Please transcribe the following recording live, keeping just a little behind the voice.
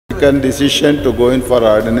taken decision to go in for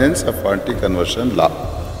ordinance of anti-conversion law.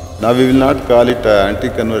 Now we will not call it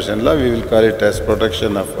anti-conversion law, we will call it as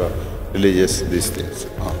protection of religious these things.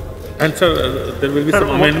 And sir, there will be some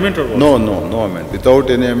amendment or what? No amendment. Without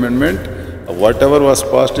any amendment, whatever was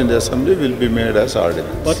passed in the assembly will be made as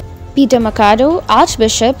ordinance. Peter Mercado,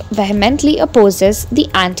 Archbishop, vehemently opposes the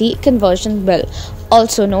anti-conversion bill,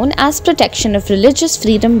 also known as Protection of Religious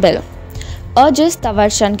Freedom Bill. Urges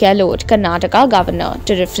Tawarchand Gehlot, Karnataka governor,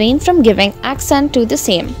 to refrain from giving accent to the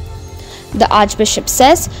same. The Archbishop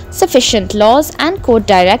says sufficient laws and court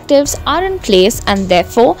directives are in place and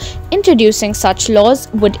therefore introducing such laws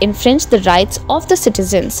would infringe the rights of the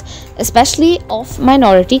citizens, especially of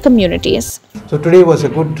minority communities. So today was a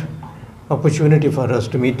good opportunity for us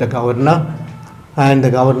to meet the governor, and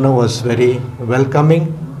the governor was very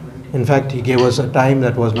welcoming. In fact, he gave us a time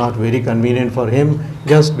that was not very convenient for him,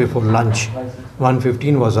 just before lunch.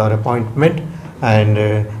 1:15 was our appointment, and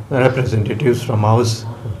representatives from our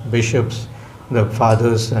bishops, the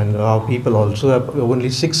fathers and our people also, only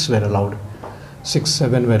 6 were allowed.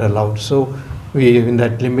 7 were allowed. So we, in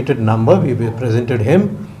that limited number, we presented him,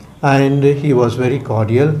 and he was very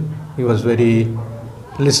cordial. He was very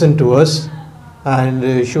listened to us,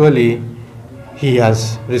 and surely he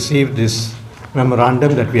has received this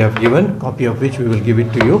memorandum that we have given, copy of which we will give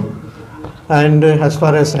it to you. And as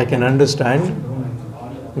far as I can understand,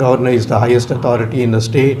 Governor is the highest authority in the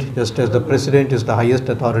state, just as the President is the highest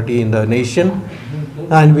authority in the nation,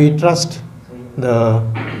 and we trust the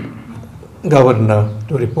Governor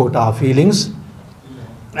to report our feelings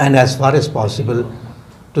and as far as possible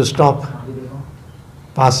to stop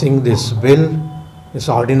passing this bill, this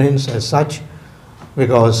ordinance as such,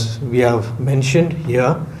 because we have mentioned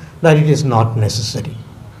here that it is not necessary.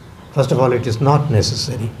 First of all, it is not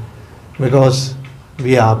necessary because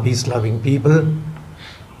we are peace-loving people,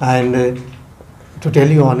 and to tell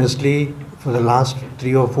you honestly, for the last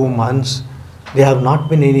 3 or 4 months, there have not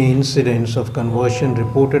been any incidents of conversion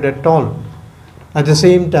reported at all. At the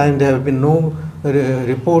same time, there have been no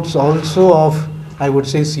reports also of, I would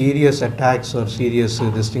say, serious attacks or serious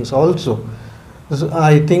these things also. So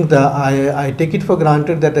I think I take it for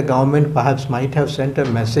granted that the government perhaps might have sent a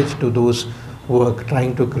message to those who are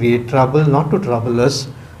trying to create trouble, not to trouble us,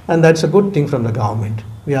 and that's a good thing from the government.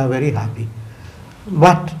 We are very happy.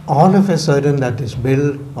 But all of a sudden that this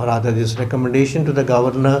bill, or rather this recommendation to the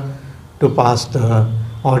governor to pass the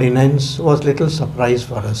ordinance, was little surprise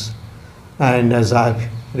for us. And as I've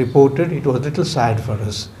reported, it was little sad for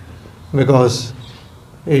us because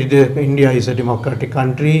India is a democratic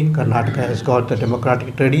country. Karnataka has got the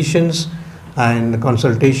democratic traditions and the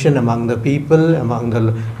consultation among the people, among the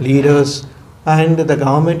leaders, and the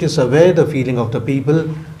government is aware of the feeling of the people.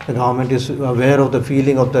 The government is aware of the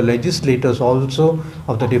feeling of the legislators also,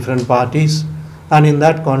 of the different parties, and in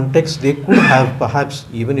that context they could have perhaps,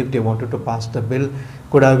 even if they wanted to pass the bill,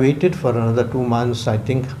 could have waited for another 2 months. I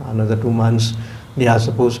think another 2 months they are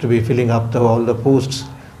supposed to be filling up all the posts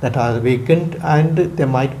that are vacant, and there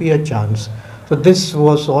might be a chance. So this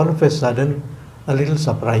was all of a sudden a little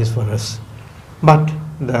surprise for us. But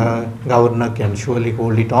the governor can surely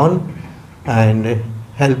hold it on and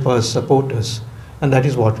help us, support us. And that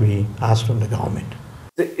is what we ask from the government.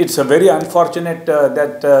 It's a very unfortunate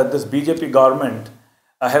that this BJP government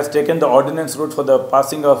has taken the ordinance route for the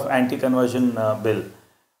passing of anti-conversion bill.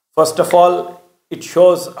 First of all, it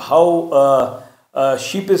shows how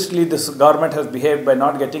sheepishly this government has behaved by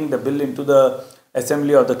not getting the bill into the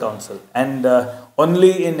assembly or the council, and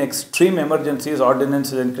only in extreme emergencies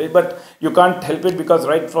ordinance is encouraged. But you can't help it because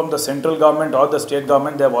right from the central government or the state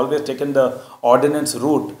government, they have always taken the ordinance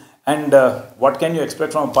route. And what can you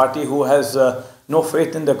expect from a party who has no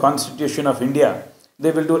faith in the Constitution of India?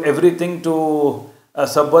 They will do everything to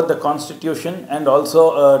subvert the Constitution and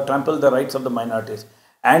also trample the rights of the minorities.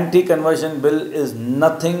 Anti-conversion bill is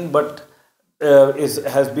nothing but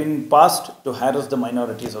has been passed to harass the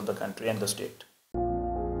minorities of the country and the state.